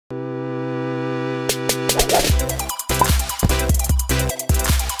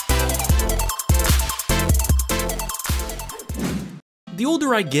The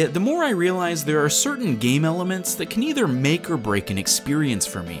older I get, the more I realize there are certain game elements that can either make or break an experience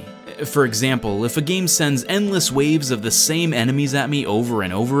for me. For example, if a game sends endless waves of the same enemies at me over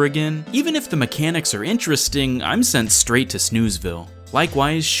and over again, even if the mechanics are interesting, I'm sent straight to Snoozeville.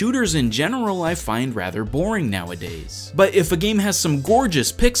 Likewise, shooters in general I find rather boring nowadays. But if a game has some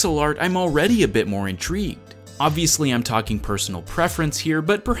gorgeous pixel art, I'm already a bit more intrigued. Obviously, I'm talking personal preference here,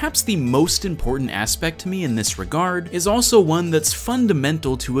 but perhaps the most important aspect to me in this regard is also one that's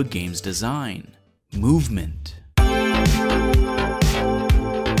fundamental to a game's design: movement.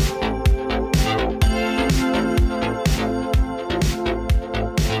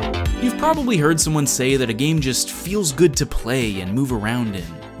 You've probably heard someone say that a game just feels good to play and move around in.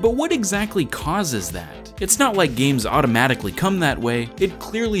 But what exactly causes that? It's not like games automatically come that way. It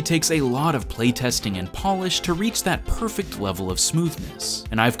clearly takes a lot of playtesting and polish to reach that perfect level of smoothness.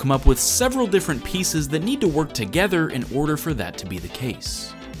 And I've come up with several different pieces that need to work together in order for that to be the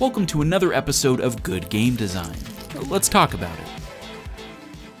case. Welcome to another episode of Good Game Design. Let's talk about it.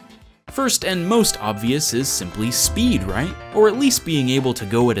 First and most obvious is simply speed, right? Or at least being able to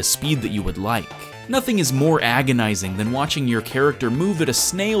go at a speed that you would like. Nothing is more agonizing than watching your character move at a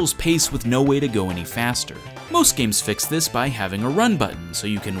snail's pace with no way to go any faster. Most games fix this by having a run button, so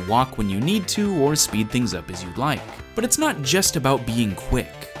you can walk when you need to or speed things up as you'd like. But it's not just about being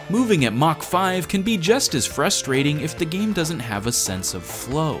quick. Moving at Mach 5 can be just as frustrating if the game doesn't have a sense of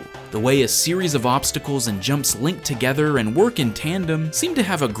flow. The way a series of obstacles and jumps link together and work in tandem seem to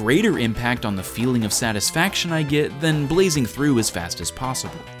have a greater impact on the feeling of satisfaction I get than blazing through as fast as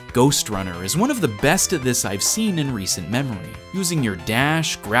possible. Ghost Runner is one of the best at this I've seen in recent memory. Using your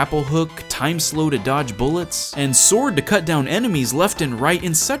dash, grapple hook, time slow to dodge bullets, and sword to cut down enemies left and right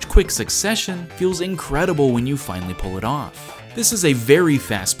in such quick succession feels incredible when you finally pull it off. This is a very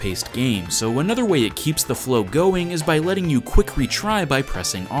fast-paced game, so another way it keeps the flow going is by letting you quick retry by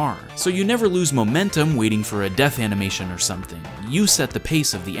pressing R, so you never lose momentum waiting for a death animation or something. You set the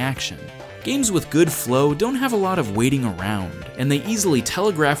pace of the action. Games with good flow don't have a lot of waiting around, and they easily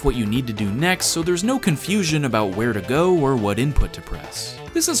telegraph what you need to do next so there's no confusion about where to go or what input to press.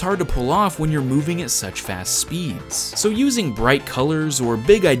 This is hard to pull off when you're moving at such fast speeds, so using bright colors or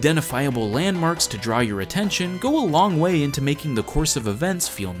big identifiable landmarks to draw your attention go a long way into making the course of events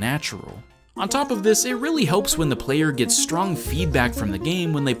feel natural. On top of this, it really helps when the player gets strong feedback from the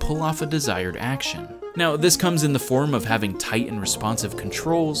game when they pull off a desired action. Now, this comes in the form of having tight and responsive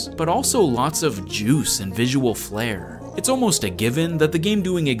controls, but also lots of juice and visual flair. It's almost a given that the game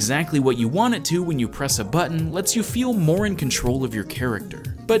doing exactly what you want it to when you press a button lets you feel more in control of your character.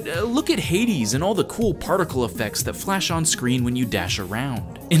 But look at Hades and all the cool particle effects that flash on screen when you dash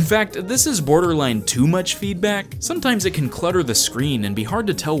around. In fact, this is borderline too much feedback. Sometimes it can clutter the screen and be hard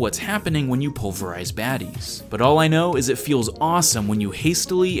to tell what's happening when you pulverize baddies. But all I know is it feels awesome when you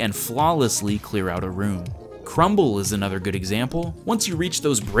hastily and flawlessly clear out a room. Crumble is another good example. Once you reach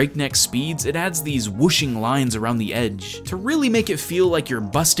those breakneck speeds, it adds these whooshing lines around the edge to really make it feel like you're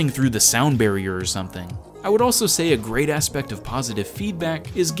busting through the sound barrier or something. I would also say a great aspect of positive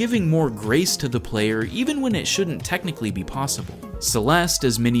feedback is giving more grace to the player even when it shouldn't technically be possible. Celeste,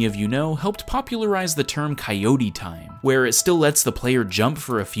 as many of you know, helped popularize the term coyote time, where it still lets the player jump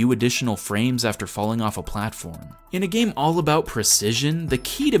for a few additional frames after falling off a platform. In a game all about precision, the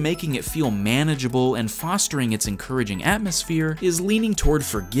key to making it feel manageable and fostering its encouraging atmosphere is leaning toward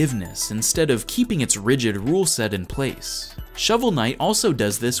forgiveness instead of keeping its rigid rule set in place. Shovel Knight also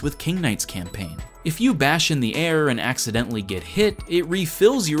does this with King Knight's campaign. If you bash in the air and accidentally get hit, it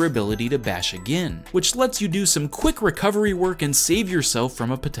refills your ability to bash again, which lets you do some quick recovery work and save yourself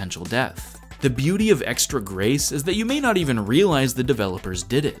from a potential death. The beauty of extra grace is that you may not even realize the developers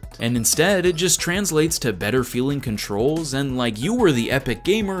did it, and instead it just translates to better feeling controls and like you were the epic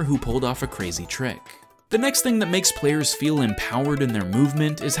gamer who pulled off a crazy trick. The next thing that makes players feel empowered in their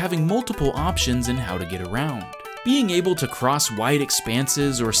movement is having multiple options in how to get around. Being able to cross wide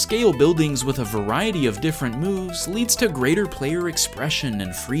expanses or scale buildings with a variety of different moves leads to greater player expression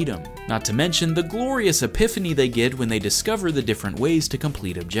and freedom, not to mention the glorious epiphany they get when they discover the different ways to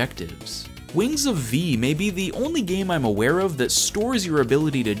complete objectives. Wings of V may be the only game I'm aware of that stores your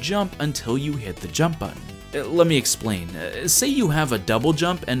ability to jump until you hit the jump button. Let me explain. Say you have a double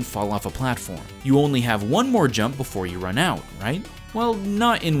jump and fall off a platform. You only have one more jump before you run out, right? Well,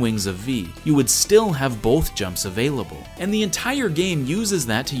 not in Wings of V. You would still have both jumps available, and the entire game uses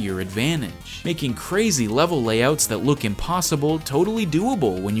that to your advantage, making crazy level layouts that look impossible totally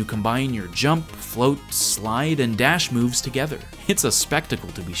doable when you combine your jump, float, slide, and dash moves together. It's a spectacle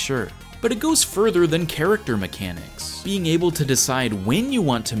to be sure. But it goes further than character mechanics. Being able to decide when you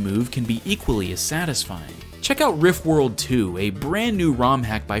want to move can be equally as satisfying. Check out Rift World 2, a brand new ROM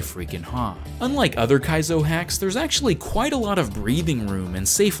hack by freaking Ha. Unlike other Kaizo hacks, there's actually quite a lot of breathing room and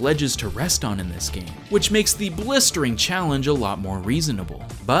safe ledges to rest on in this game, which makes the blistering challenge a lot more reasonable.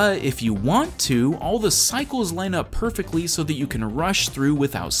 But if you want to, all the cycles line up perfectly so that you can rush through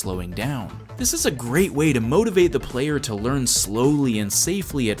without slowing down. This is a great way to motivate the player to learn slowly and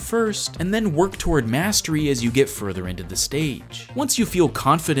safely at first, and then work toward mastery as you get further into the stage. Once you feel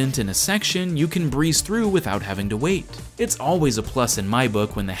confident in a section, you can breeze through without having to wait. It's always a plus in my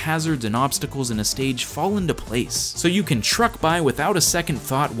book when the hazards and obstacles in a stage fall into place, so you can truck by without a second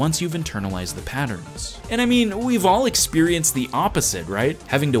thought once you've internalized the patterns. And I mean, we've all experienced the opposite, right?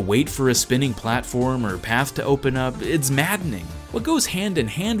 Having to wait for a spinning platform or path to open up, it's maddening. What goes hand in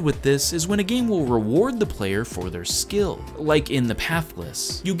hand with this is when a game will reward the player for their skill. Like in the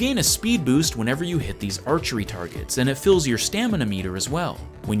Pathless, you gain a speed boost whenever you hit these archery targets, and it fills your stamina meter as well.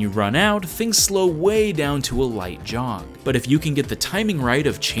 When you run out, things slow way down to a light jog. But if you can get the timing right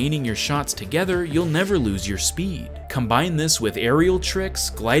of chaining your shots together, you'll never lose your speed. Combine this with aerial tricks,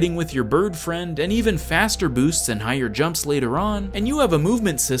 gliding with your bird friend, and even faster boosts and higher jumps later on, and you have a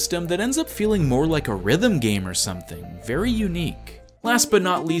movement system that ends up feeling more like a rhythm game or something. Very unique. Last but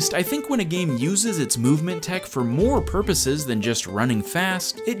not least, I think when a game uses its movement tech for more purposes than just running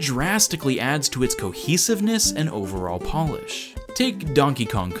fast, it drastically adds to its cohesiveness and overall polish. Take Donkey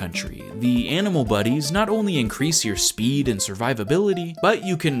Kong Country. The animal buddies not only increase your speed and survivability, but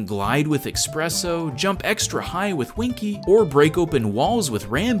you can glide with Espresso, jump extra high with Winky, or break open walls with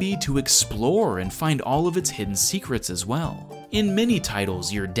Rambi to explore and find all of its hidden secrets as well. In many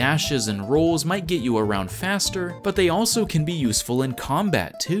titles, your dashes and rolls might get you around faster, but they also can be useful in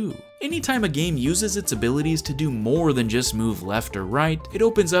combat too. Anytime a game uses its abilities to do more than just move left or right, it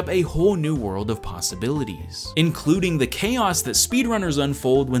opens up a whole new world of possibilities, including the chaos that speedrunners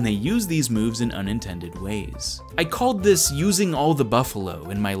unfold when they use these moves in unintended ways. I called this using all the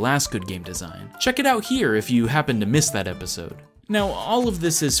buffalo in my last Good Game Design. Check it out here if you happen to miss that episode. Now, all of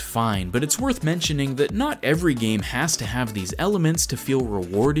this is fine, but it's worth mentioning that not every game has to have these elements to feel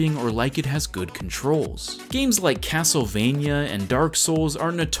rewarding or like it has good controls. Games like Castlevania and Dark Souls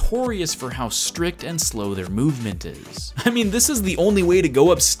are notorious for how strict and slow their movement is. I mean, this is the only way to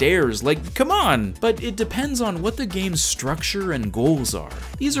go upstairs, like, come on! But it depends on what the game's structure and goals are.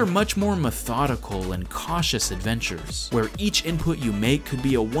 These are much more methodical and cautious adventures, where each input you make could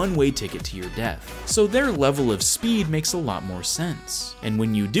be a one-way ticket to your death. So their level of speed makes a lot more sense. And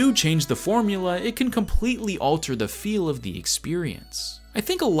when you do change the formula, it can completely alter the feel of the experience. I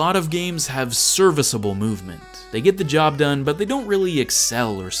think a lot of games have serviceable movement. They get the job done, but they don't really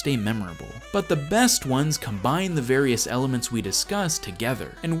excel or stay memorable. But the best ones combine the various elements we discussed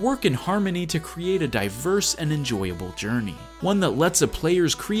together and work in harmony to create a diverse and enjoyable journey. One that lets a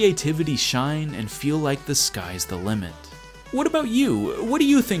player's creativity shine and feel like the sky's the limit. What about you? What do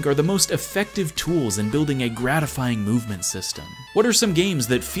you think are the most effective tools in building a gratifying movement system? What are some games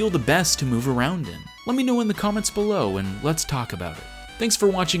that feel the best to move around in? Let me know in the comments below and let's talk about it. Thanks for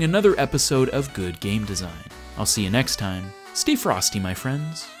watching another episode of Good Game Design. I'll see you next time. Stay frosty, my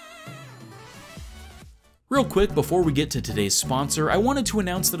friends. Real quick, before we get to today's sponsor, I wanted to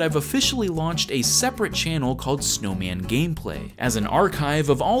announce that I've officially launched a separate channel called Snoman Gameplay, as an archive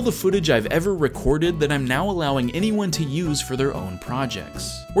of all the footage I've ever recorded that I'm now allowing anyone to use for their own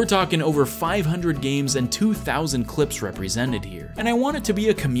projects. We're talking over 500 games and 2,000 clips represented here, and I want it to be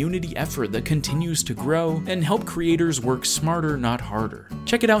a community effort that continues to grow and help creators work smarter, not harder.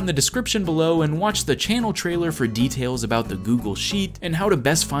 Check it out in the description below and watch the channel trailer for details about the Google Sheet and how to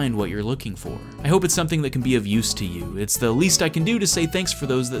best find what you're looking for. I hope it's something that can be of use to you. It's the least I can do to say thanks for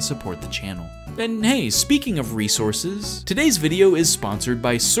those that support the channel. And hey, speaking of resources, today's video is sponsored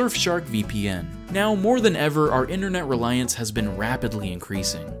by Surfshark VPN. Now, more than ever, our internet reliance has been rapidly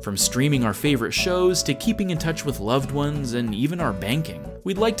increasing, from streaming our favorite shows to keeping in touch with loved ones and even our banking.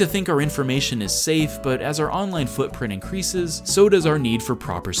 We'd like to think our information is safe, but as our online footprint increases, so does our need for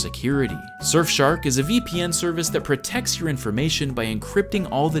proper security. Surfshark is a VPN service that protects your information by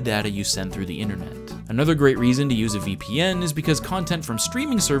encrypting all the data you send through the internet. Another great reason to use a VPN is because content from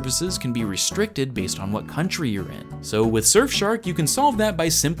streaming services can be restricted based on what country you're in. So with Surfshark, you can solve that by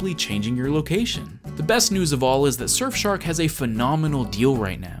simply changing your location. The best news of all is that Surfshark has a phenomenal deal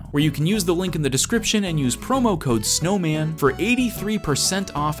right now, where you can use the link in the description and use promo code SNOWMAN for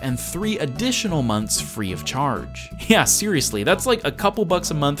 83% off and 3 additional months free of charge. Yeah, seriously, that's like a couple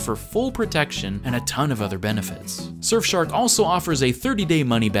bucks a month for full protection and a ton of other benefits. Surfshark also offers a 30-day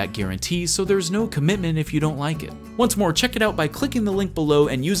money-back guarantee, so there's no commitment if you don't like it. Once more, check it out by clicking the link below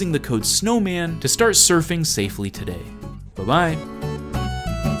and using the code SNOWMAN to start surfing safely today. Bye-bye.